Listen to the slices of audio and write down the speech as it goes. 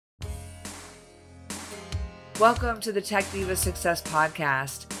Welcome to the Tech Diva Success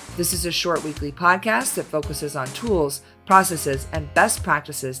Podcast. This is a short weekly podcast that focuses on tools, processes, and best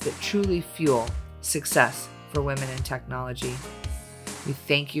practices that truly fuel success for women in technology. We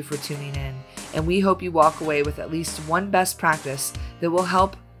thank you for tuning in, and we hope you walk away with at least one best practice that will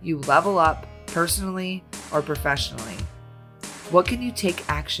help you level up personally or professionally. What can you take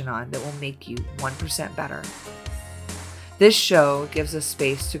action on that will make you 1% better? This show gives us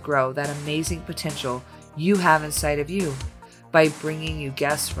space to grow that amazing potential you have inside of you by bringing you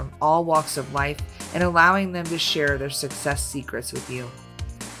guests from all walks of life and allowing them to share their success secrets with you.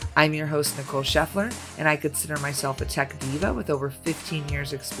 I'm your host, Nicole Scheffler, and I consider myself a tech diva with over 15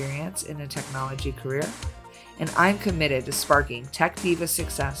 years experience in a technology career. And I'm committed to sparking tech diva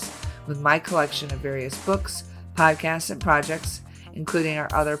success with my collection of various books, podcasts, and projects, including our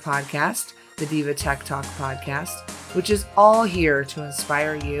other podcast, the Diva Tech Talk podcast, which is all here to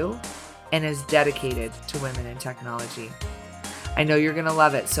inspire you and is dedicated to women in technology. I know you're going to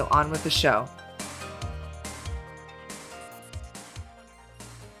love it, so on with the show.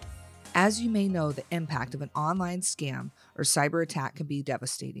 As you may know, the impact of an online scam or cyber attack can be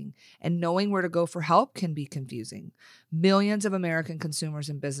devastating, and knowing where to go for help can be confusing. Millions of American consumers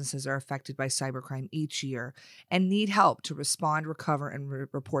and businesses are affected by cybercrime each year and need help to respond, recover, and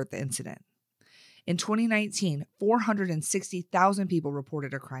report the incident. In 2019, 460,000 people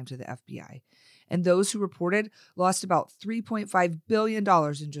reported a crime to the FBI, and those who reported lost about $3.5 billion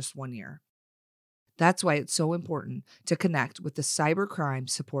in just 1 year. That's why it's so important to connect with the Cybercrime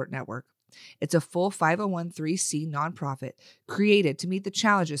Support Network. It's a full 501(c) nonprofit created to meet the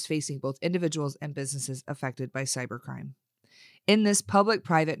challenges facing both individuals and businesses affected by cybercrime. In this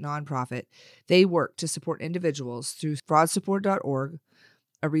public-private nonprofit, they work to support individuals through fraudsupport.org,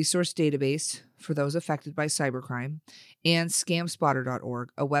 a resource database for those affected by cybercrime, and scamspotter.org,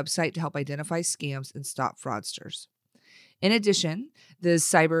 a website to help identify scams and stop fraudsters. In addition, the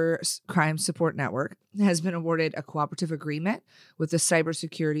Cybercrime Support Network has been awarded a cooperative agreement with the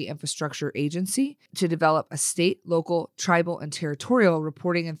Cybersecurity Infrastructure Agency to develop a state, local, tribal, and territorial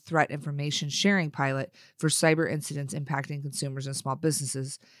reporting and threat information sharing pilot for cyber incidents impacting consumers and small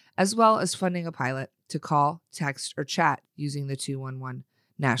businesses, as well as funding a pilot to call, text, or chat using the 211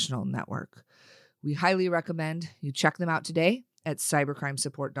 National Network. We highly recommend you check them out today at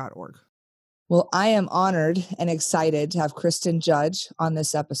cybercrimesupport.org. Well, I am honored and excited to have Kristen Judge on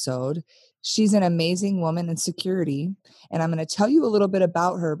this episode. She's an amazing woman in security, and I'm going to tell you a little bit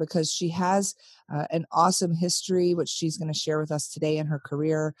about her because she has an awesome history, which she's going to share with us today in her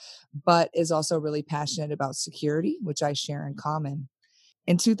career, but is also really passionate about security, which I share in common.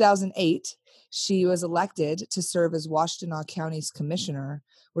 In 2008, she was elected to serve as Washtenaw County's commissioner,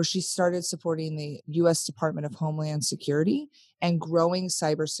 where she started supporting the U.S. Department of Homeland Security and growing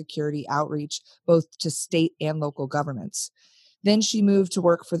cybersecurity outreach both to state and local governments. Then she moved to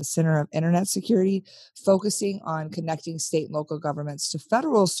work for the Center of Internet Security, focusing on connecting state and local governments to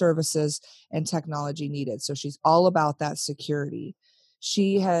federal services and technology needed. So she's all about that security.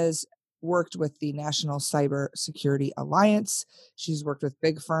 She has worked with the National Cyber Security Alliance. She's worked with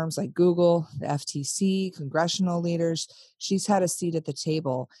big firms like Google, the FTC, congressional leaders. She's had a seat at the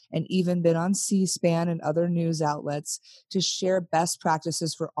table and even been on C-SPAN and other news outlets to share best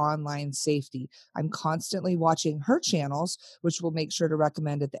practices for online safety. I'm constantly watching her channels, which we'll make sure to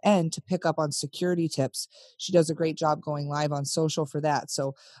recommend at the end, to pick up on security tips. She does a great job going live on social for that.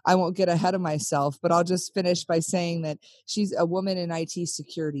 So I won't get ahead of myself, but I'll just finish by saying that she's a woman in IT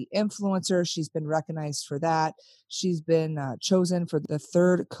security influencer. She's been recognized for that. She's been chosen for the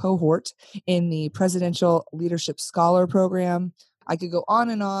third cohort in the Presidential Leadership Scholar Program. I could go on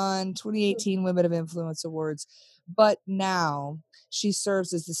and on, 2018 Women of Influence Awards. But now she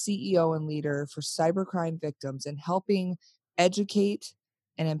serves as the CEO and leader for cybercrime victims and helping educate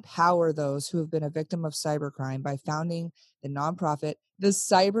and empower those who have been a victim of cybercrime by founding the nonprofit, the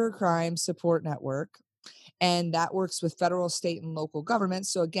Cybercrime Support Network. And that works with federal, state, and local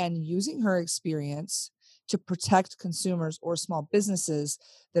governments. So again, using her experience to protect consumers or small businesses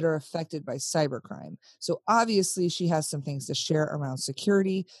that are affected by cybercrime. So obviously she has some things to share around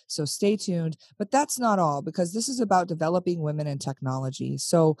security. So stay tuned. But that's not all, because this is about developing women in technology.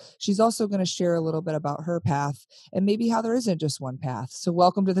 So she's also going to share a little bit about her path and maybe how there isn't just one path. So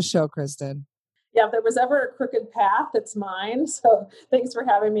welcome to the show, Kristen. Yeah, if there was ever a crooked path, it's mine. So thanks for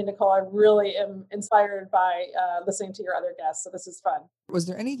having me, Nicole. I really am inspired by listening to your other guests. So this is fun. Was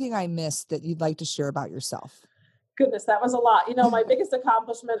there anything I missed that you'd like to share about yourself? Goodness, that was a lot. You know, my biggest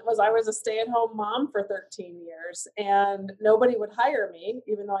accomplishment was I was a stay-at-home mom for 13 years and nobody would hire me,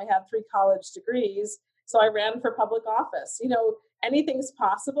 even though I had 3 college degrees. So I ran for public office. Anything's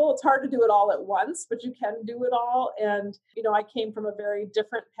possible. It's hard to do it all at once, but you can do it all. And, I came from a very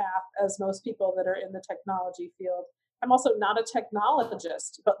different path as most people that are in the technology field. I'm also not a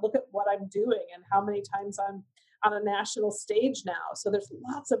technologist, but look at what I'm doing and how many times I'm on a national stage now. So there's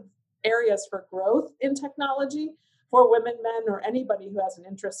lots of areas for growth in technology for women, men, or anybody who has an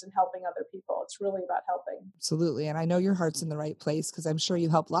interest in helping other people. It's really about helping. Absolutely. And I know your heart's in the right place because I'm sure you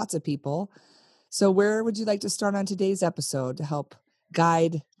help lots of people. So where would you like to start on today's episode to help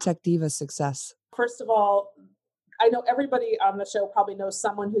guide Tech Diva's success? First of all, I know everybody on the show probably knows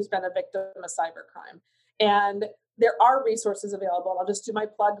someone who's been a victim of cybercrime. And there are resources available. I'll just do my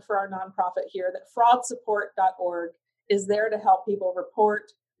plug for our nonprofit here that fraudsupport.org is there to help people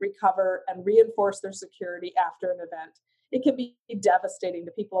report, recover, and reinforce their security after an event. It can be devastating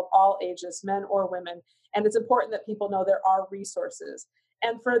to people of all ages, men or women. And it's important that people know there are resources.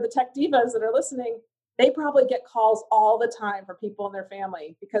 And for the tech divas that are listening, they probably get calls all the time from people in their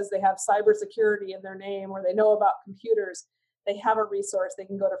family because they have cybersecurity in their name or they know about computers. They have a resource. They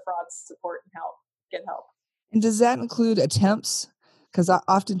can go to fraud support and get help. And does that include attempts? Because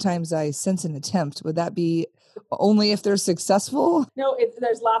oftentimes I sense an attempt. Would that be only if they're successful? No,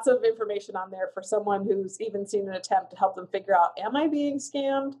 there's lots of information on there for someone who's even seen an attempt to help them figure out, am I being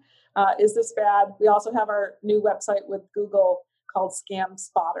scammed? Is this bad? We also have our new website with Google called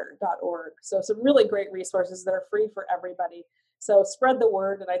scamspotter.org. So some really great resources that are free for everybody. So spread the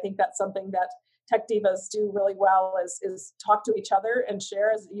word. And I think that's something that tech divas do really well is talk to each other and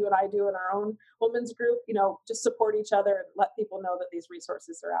share, as you and I do in our own women's group, just support each other and let people know that these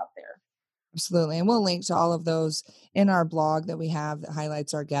resources are out there. Absolutely. And we'll link to all of those in our blog that we have that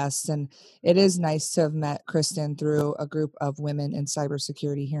highlights our guests. And it is nice to have met Kristen through a group of women in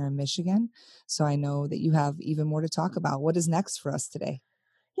cybersecurity here in Michigan. So I know that you have even more to talk about. What is next for us today?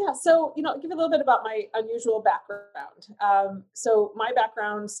 Yeah, so, I'll give you a little bit about my unusual background. So my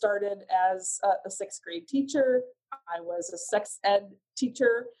background started as a sixth grade teacher. I was a sex ed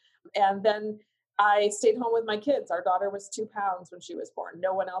teacher. And then I stayed home with my kids. Our daughter was 2 pounds when she was born.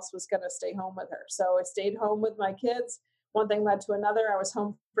 No one else was going to stay home with her. So I stayed home with my kids. One thing led to another. I was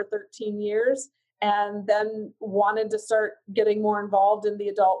home for 13 years and then wanted to start getting more involved in the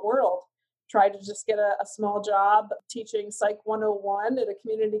adult world. Tried to just get a small job teaching Psych 101 at a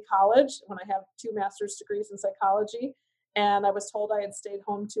community college when I have 2 master's degrees in psychology. And I was told I had stayed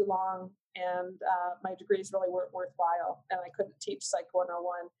home too long and my degrees really weren't worthwhile and I couldn't teach Psych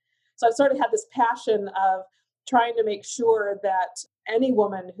 101. So I've sort of had this passion of trying to make sure that any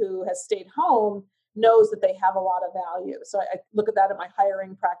woman who has stayed home knows that they have a lot of value. So I look at that in my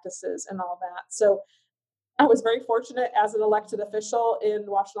hiring practices and all that. So I was very fortunate as an elected official in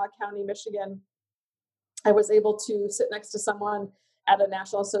Washtenaw County, Michigan. I was able to sit next to someone at a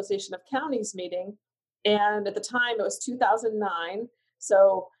National Association of Counties meeting. And at the time, it was 2009.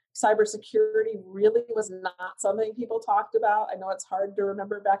 So cybersecurity really was not something people talked about. I know it's hard to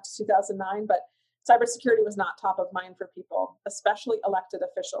remember back to 2009, but cybersecurity was not top of mind for people, especially elected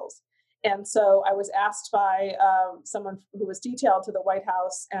officials. And so I was asked by someone who was detailed to the White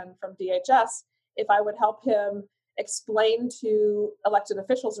House and from DHS if I would help him explain to elected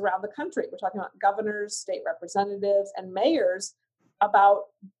officials around the country, we're talking about governors, state representatives, and mayors, about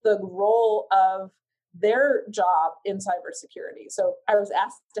the role of their job in cybersecurity. So I was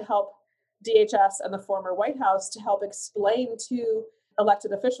asked to help DHS and the former White House to help explain to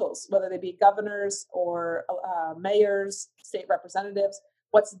elected officials, whether they be governors or mayors, state representatives,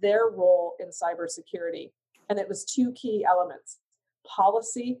 what's their role in cybersecurity. And it was 2 key elements: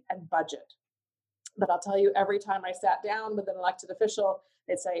 policy and budget. But I'll tell you, every time I sat down with an elected official,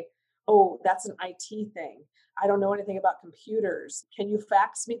 they'd say, oh, that's an IT thing. I don't know anything about computers. Can you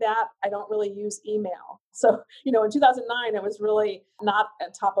fax me that? I don't really use email. So, in 2009, it was really not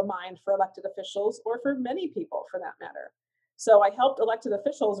at top of mind for elected officials or for many people for that matter. So I helped elected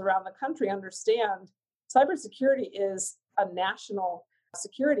officials around the country understand cybersecurity is a national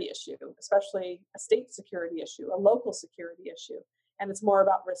security issue, especially a state security issue, a local security issue. And it's more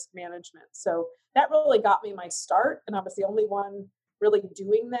about risk management. So that really got me my start. And I was the only one really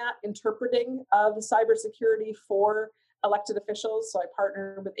doing that, interpreting of cybersecurity for elected officials. So I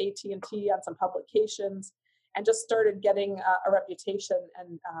partnered with AT&T on some publications and just started getting a reputation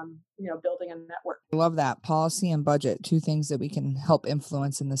and, building a network. I love that. Policy and budget, 2 things that we can help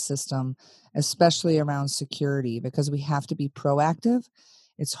influence in the system, especially around security, because we have to be proactive.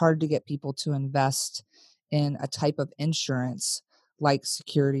 It's hard to get people to invest in a type of insurance like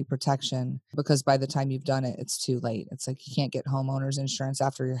security protection, because by the time you've done it, it's too late. It's like you can't get homeowners insurance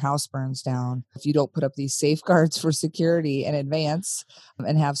after your house burns down if you don't put up these safeguards for security in advance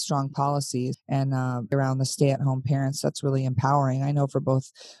and have strong policies. And around the stay-at-home parents, that's really empowering. I know for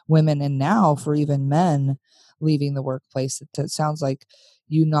both women and now for even men leaving the workplace, it sounds like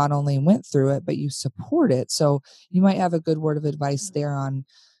you not only went through it, but you support it. So you might have a good word of advice there on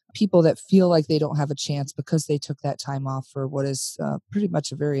people that feel like they don't have a chance because they took that time off for what is pretty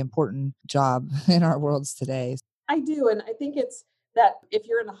much a very important job in our worlds today. I do. And I think it's that if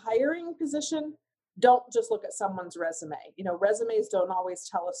you're in a hiring position, don't just look at someone's resume. Resumes don't always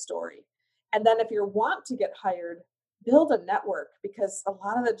tell a story. And then if you want to get hired, build a network, because a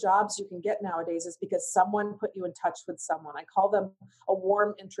lot of the jobs you can get nowadays is because someone put you in touch with someone. I call them a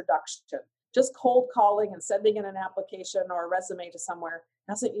warm introduction. Just cold calling and sending in an application or a resume to somewhere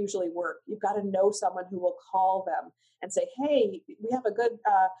doesn't usually work. You've got to know someone who will call them and say, hey, we have a good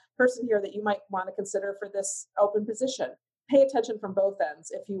person here that you might want to consider for this open position. Pay attention from both ends.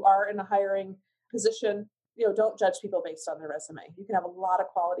 If you are in a hiring position, don't judge people based on their resume. You can have a lot of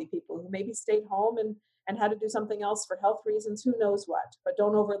quality people who maybe stayed home and had to do something else for health reasons, who knows what, but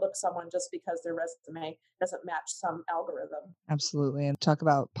don't overlook someone just because their resume doesn't match some algorithm. Absolutely. And talk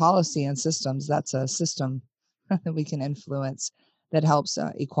about policy and systems. That's a system that we can influence that helps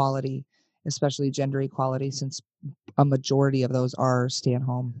equality, especially gender equality, since a majority of those are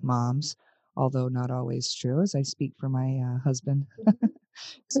stay-at-home moms, although not always true, as I speak for my husband,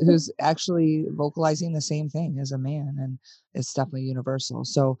 who's actually vocalizing the same thing as a man, and it's definitely universal.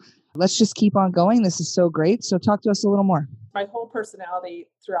 So let's just keep on going. This is so great. So talk to us a little more. My whole personality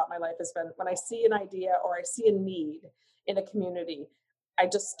throughout my life has been when I see an idea or I see a need in a community, I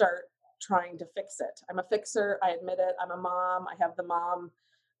just start trying to fix it. I'm a fixer. I admit it. I'm a mom. I have the mom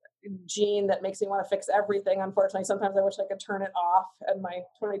gene that makes me want to fix everything. Unfortunately, sometimes I wish I could turn it off. And my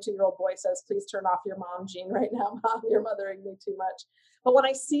 22-year-old boy says, please turn off your mom gene right now, Mom. You're mothering me too much. But when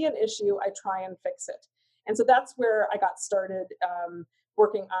I see an issue, I try and fix it. And so that's where I got started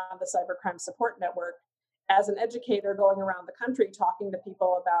working on the Cybercrime Support Network. As an educator going around the country talking to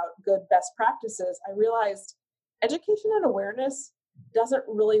people about good best practices, I realized education and awareness doesn't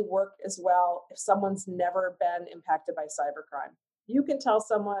really work as well if someone's never been impacted by cybercrime. You can tell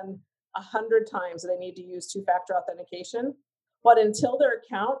someone 100 times that they need to use two-factor authentication, but until their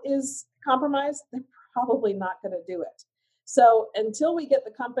account is compromised, they're probably not going to do it. So until we get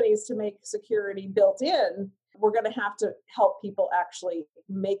the companies to make security built in, we're going to have to help people actually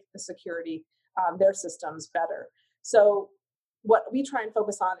make the security, their systems better. So what we try and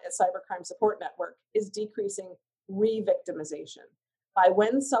focus on at Cybercrime Support Network is decreasing re-victimization. By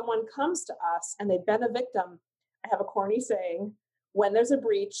when someone comes to us and they've been a victim, I have a corny saying, when there's a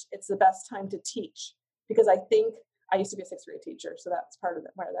breach, it's the best time to teach. Because I think, I used to be a sixth grade teacher, so that's part of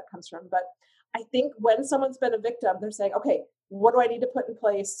where that comes from. But I think when someone's been a victim, they're saying, okay, what do I need to put in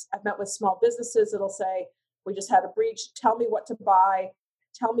place? I've met with small businesses that'll say, we just had a breach. Tell me what to buy.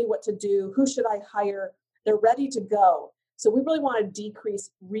 Tell me what to do. Who should I hire? They're ready to go. So we really want to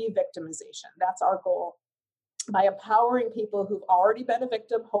decrease re-victimization. That's our goal. By empowering people who've already been a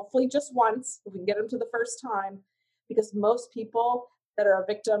victim, hopefully just once, if we can get them to the first time, because most people that are a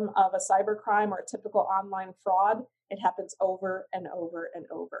victim of a cybercrime or a typical online fraud, it happens over and over and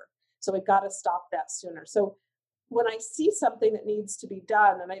over. So we've got to stop that sooner. So when I see something that needs to be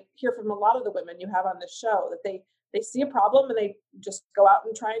done, and I hear from a lot of the women you have on the show that they see a problem and they just go out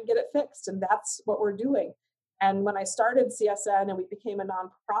and try and get it fixed. And that's what we're doing. And when I started CSN and we became a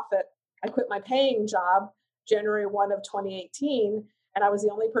nonprofit, I quit my paying job January 1 of 2018. And I was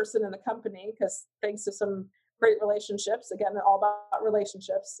the only person in the company because thanks to some great relationships, again, all about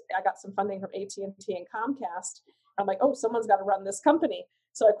relationships, I got some funding from AT&T and Comcast. I'm like, oh, someone's got to run this company.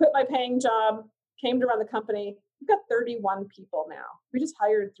 So I quit my paying job, came to run the company. We've got 31 people now. We just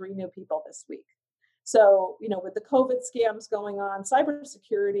hired 3 new people this week. So, with the COVID scams going on,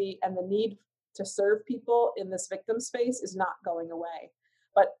 cybersecurity and the need to serve people in this victim space is not going away.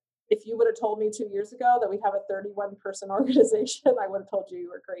 But if you would have told me 2 years ago that we'd have a 31-person organization, I would have told you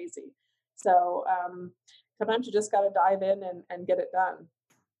were crazy. So sometimes you just got to dive in and get it done.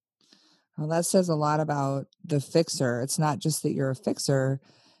 Well, that says a lot about the fixer. It's not just that you're a fixer,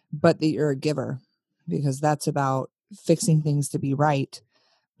 but that you're a giver, because that's about fixing things to be right,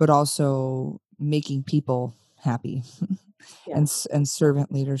 but also making people happy. Yeah. and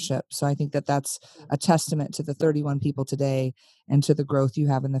servant leadership. So I think that that's a testament to the 31 people today and to the growth you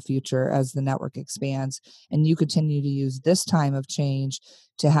have in the future as the network expands. And you continue to use this time of change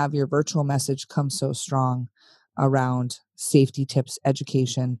to have your virtual message come so strong. around safety tips,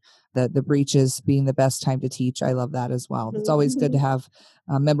 education, the breaches being the best time to teach. I love that as well. It's always good to Mhm. have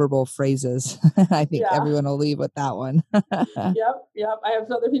memorable phrases. I think Yeah. everyone will leave with that one. Yep, yep. I have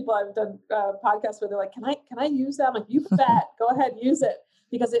other people I've done podcasts where they're like, can I use that?" I'm like, "You bet. Go ahead, use it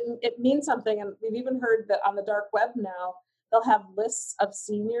because it means something." And we've even heard that on the dark web now they'll have lists of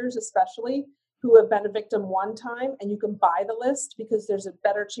seniors, especially who have been a victim one time, and you can buy the list because there's a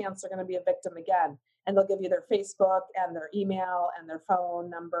better chance they're going to be a victim again. And they'll give you their Facebook and their email and their phone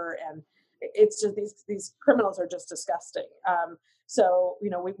number, and it's just these criminals are just disgusting. So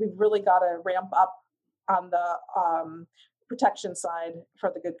we've really got to ramp up on the protection side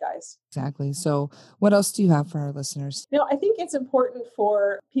for the good guys. Exactly. So, what else do you have for our listeners? I think it's important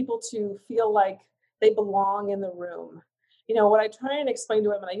for people to feel like they belong in the room. What I try and explain to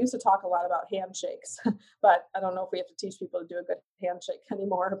women, I used to talk a lot about handshakes, but I don't know if we have to teach people to do a good handshake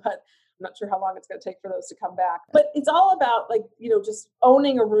anymore, but I'm not sure how long it's going to take for those to come back. But it's all about just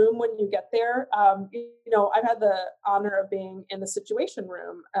owning a room when you get there. I've had the honor of being in the Situation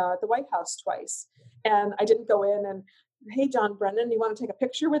Room at the White House twice, and I didn't go in and, "Hey, John Brennan, you want to take a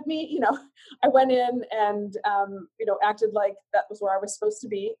picture with me?" I went in and acted like that was where I was supposed to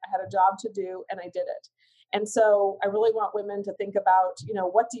be. I had a job to do, and I did it. And so I really want women to think about,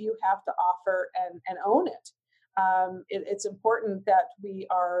 what do you have to offer and own it. It's important that we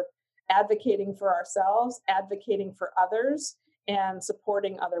are advocating for ourselves, advocating for others, and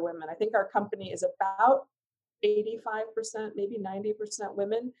supporting other women. I think our company is about 85%, maybe 90%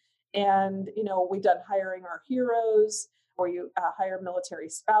 women. And, we've done hiring our heroes, or you hire military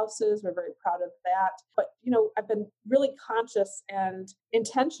spouses. We're very proud of that. But, I've been really conscious and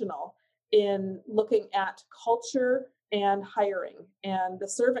intentional in looking at culture and hiring. And the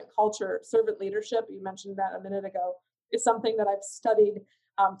servant culture, servant leadership, you mentioned that a minute ago, is something that I've studied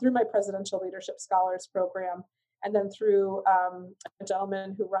through my Presidential Leadership Scholars Program, and then through a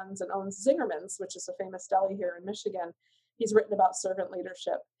gentleman who runs and owns Zingerman's, which is a famous deli here in Michigan. He's written about servant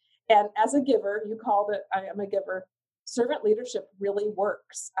leadership. And as a giver, you called it, I am a giver. Servant leadership really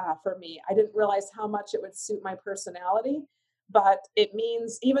works for me. I didn't realize how much it would suit my personality, but it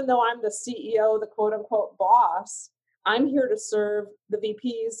means even though I'm the CEO, the quote unquote boss, I'm here to serve the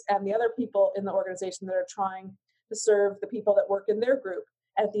VPs and the other people in the organization that are trying to serve the people that work in their group.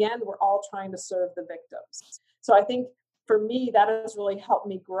 At the end, we're all trying to serve the victims. So I think for me, that has really helped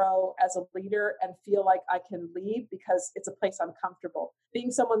me grow as a leader and feel like I can lead because it's a place I'm comfortable.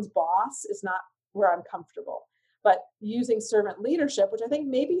 Being someone's boss is not where I'm comfortable. But using servant leadership, which I think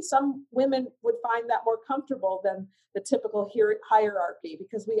maybe some women would find that more comfortable than the typical hierarchy,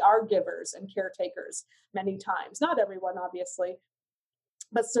 because we are givers and caretakers many times. Not everyone, obviously,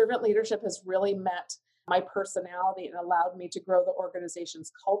 but servant leadership has really met my personality and allowed me to grow the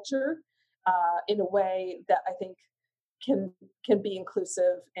organization's culture in a way that I think can be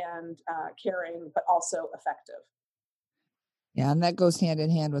inclusive and caring, but also effective. Yeah, and that goes hand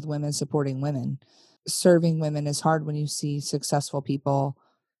in hand with women supporting women. Serving women is hard when you see successful people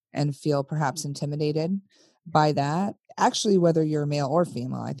and feel perhaps intimidated by that. Actually, whether you're male or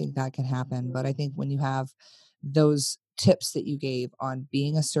female, I think that can happen. But I think when you have those tips that you gave on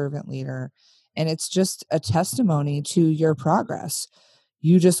being a servant leader, and it's just a testimony to your progress.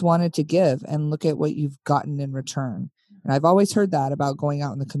 You just wanted to give and look at what you've gotten in return. And I've always heard that about going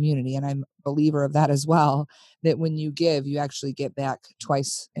out in the community, and I'm a believer of that as well, that when you give, you actually get back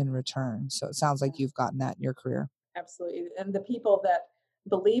twice in return. So it sounds like you've gotten that in your career. Absolutely. And the people that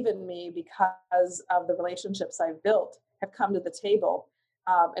believe in me because of the relationships I've built have come to the table.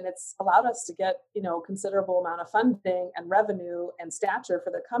 And it's allowed us to get, considerable amount of funding and revenue and stature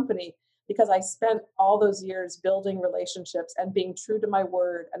for the company because I spent all those years building relationships and being true to my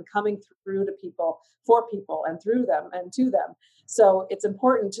word and coming through to people, for people, and through them and to them. So it's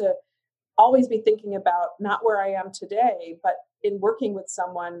important to always be thinking about not where I am today, but in working with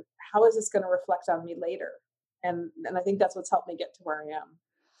someone, how is this going to reflect on me later? And I think that's what's helped me get to where I am.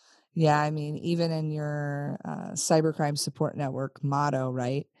 Yeah, I mean, even in your cybercrime support network motto,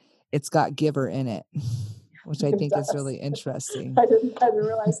 right? It's got giver in it, which I It think is does. really interesting. I didn't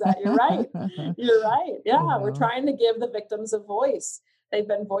realize that. You're right. You're right. You Yeah, we're know, trying to give the victims a voice. They've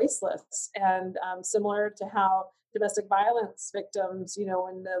been voiceless, and similar to how domestic violence victims, in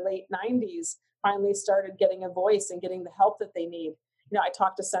the late '90s, finally started getting a voice and getting the help that they need. I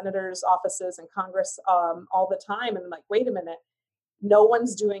talk to senators' offices and Congress all the time, and I'm like, wait a minute, no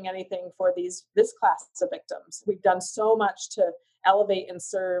one's doing anything for this class of victims. We've done so much to elevate and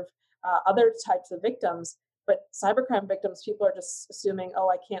serve other types of victims, But cybercrime victims, people are just assuming, oh,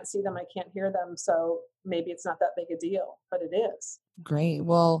 I can't see them, I can't hear them, so maybe it's not that big a deal, but it is. Great.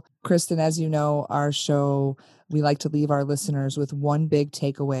 Well, Kristen, as you know, our show, we like to leave our listeners with one big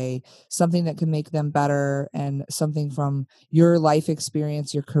takeaway, something that can make them better, and something from your life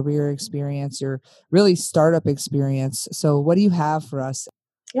experience, your career experience, your really startup experience. So what do you have for us?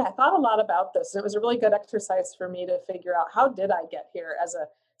 Yeah, I thought a lot about this, and it was a really good exercise for me to figure out, how did I get here as a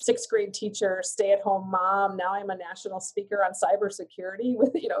sixth grade teacher, stay-at-home mom? Now I'm a national speaker on cybersecurity.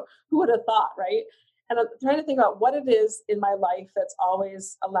 With, who would have thought, right? And I'm trying to think about what it is in my life that's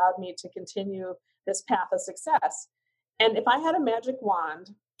always allowed me to continue this path of success. And if I had a magic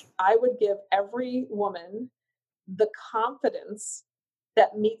wand, I would give every woman the confidence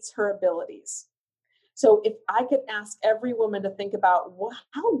that meets her abilities. So if I could ask every woman to think about,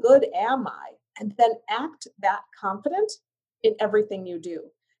 how good am I? And then act that confident in everything you do.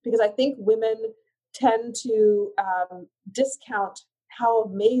 Because I think women tend to discount how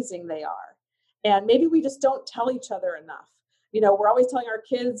amazing they are. And maybe we just don't tell each other enough. We're always telling our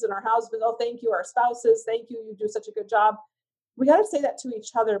kids and our husbands, oh, thank you, our spouses, thank you, you do such a good job. We got to say that to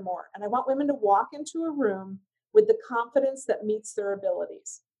each other more. And I want women to walk into a room with the confidence that meets their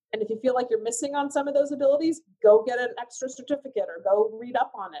abilities. And if you feel like you're missing on some of those abilities, go get an extra certificate or go read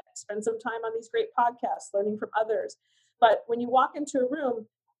up on it. Spend some time on these great podcasts, learning from others. But when you walk into a room,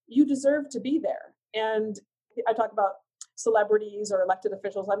 you deserve to be there. And I talk about celebrities or elected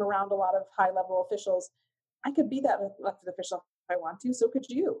officials. I'm around a lot of high-level officials. I could be that elected official if I want to. So could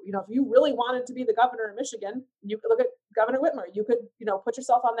you. If you really wanted to be the governor of Michigan, you could look at Governor Whitmer. You could, put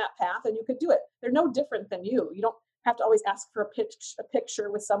yourself on that path and you could do it. They're no different than you. You don't have to always ask for a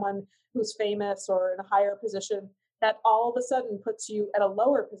picture with someone who's famous or in a higher position. That all of a sudden puts you at a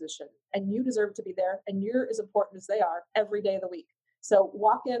lower position, and you deserve to be there, and you're as important as they are every day of the week. So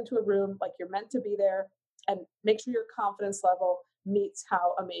walk into a room like you're meant to be there, and make sure your confidence level meets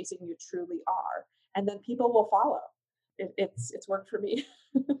how amazing you truly are. And then people will follow. It's worked for me.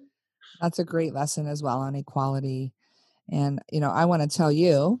 That's a great lesson as well on equality. And, I want to tell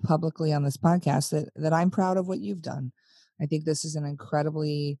you publicly on this podcast that I'm proud of what you've done. I think this is an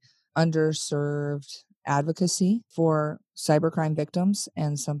incredibly underserved advocacy for cybercrime victims,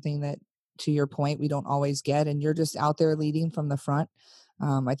 and something that, to your point, we don't always get. And you're just out there leading from the front.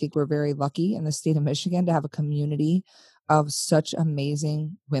 I think we're very lucky in the state of Michigan to have a community of such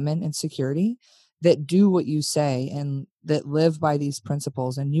amazing women in security that do what you say and that live by these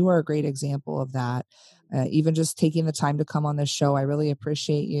principles. And you are a great example of that. Even just taking the time to come on this show, I really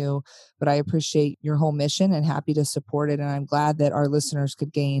appreciate you, but I appreciate your whole mission and happy to support it. And I'm glad that our listeners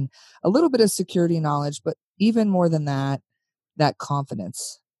could gain a little bit of security knowledge, but even more than that, that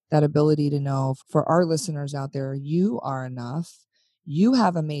confidence, that ability to know, for our listeners out there, you are enough. You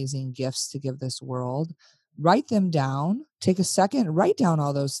have amazing gifts to give this world. Write them down. Take a second, write down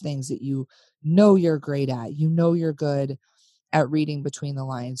all those things that you know you're great at. You're good at reading between the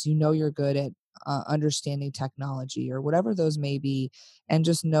lines. You're good at understanding technology or whatever those may be. And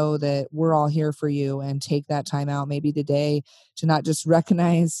just know that we're all here for you, and take that time out maybe today to not just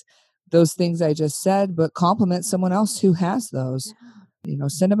recognize those things I just said, but compliment someone else who has those.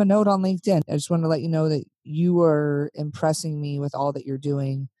 Send them a note on LinkedIn. I just want to let you know that you are impressing me with all that you're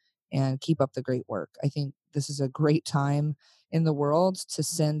doing, and keep up the great work. I think this is a great time in the world to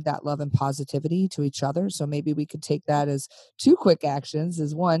send that love and positivity to each other. So maybe we could take that as two quick actions.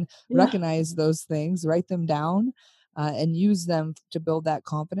 As one, recognize those things, write them down, and use them to build that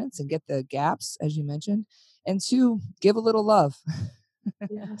confidence and get the gaps, as you mentioned. And two, give a little love.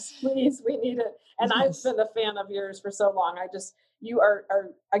 Yes, please. We need it. And yes. I've been a fan of yours for so long. You are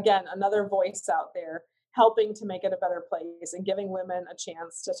again, another voice out there helping to make it a better place and giving women a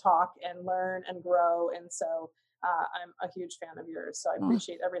chance to talk and learn and grow. And so I'm a huge fan of yours. So I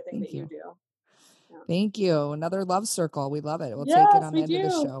appreciate everything that you do. Yeah. Thank you. Another love circle. We love it. We'll take it on the end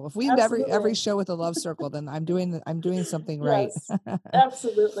of the show. If we end every show with a love circle, then I'm doing something right. Yes,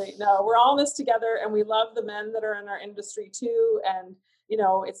 absolutely. No, we're all in this together, and we love the men that are in our industry too. And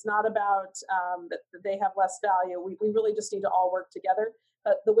it's not about that they have less value. We really just need to all work together.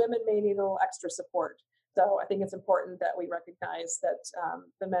 But the women may need a little extra support. So I think it's important that we recognize that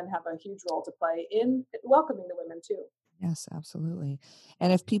the men have a huge role to play in welcoming the women too. Yes, absolutely.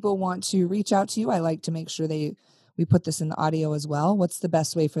 And if people want to reach out to you, I like to make sure we put this in the audio as well. What's the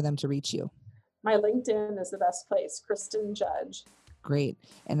best way for them to reach you? My LinkedIn is the best place, Kristen Judge. Great.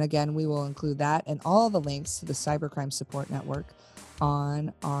 And again, we will include that and all the links to the Cybercrime Support Network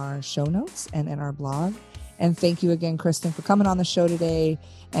on our show notes and in our blog. And thank you again, Kristen, for coming on the show today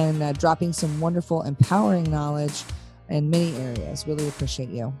and dropping some wonderful, empowering knowledge in many areas. Really appreciate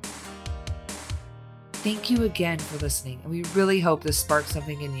you. Thank you again for listening, and we really hope this sparks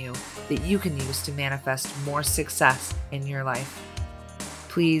something in you that you can use to manifest more success in your life.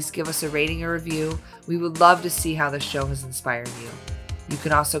 Please give us a rating or review. We would love to see how this show has inspired you. You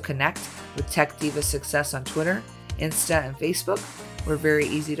can also connect with Tech Diva Success on Twitter, Insta, and Facebook. We're very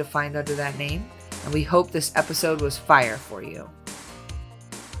easy to find under that name, and we hope this episode was fire for you.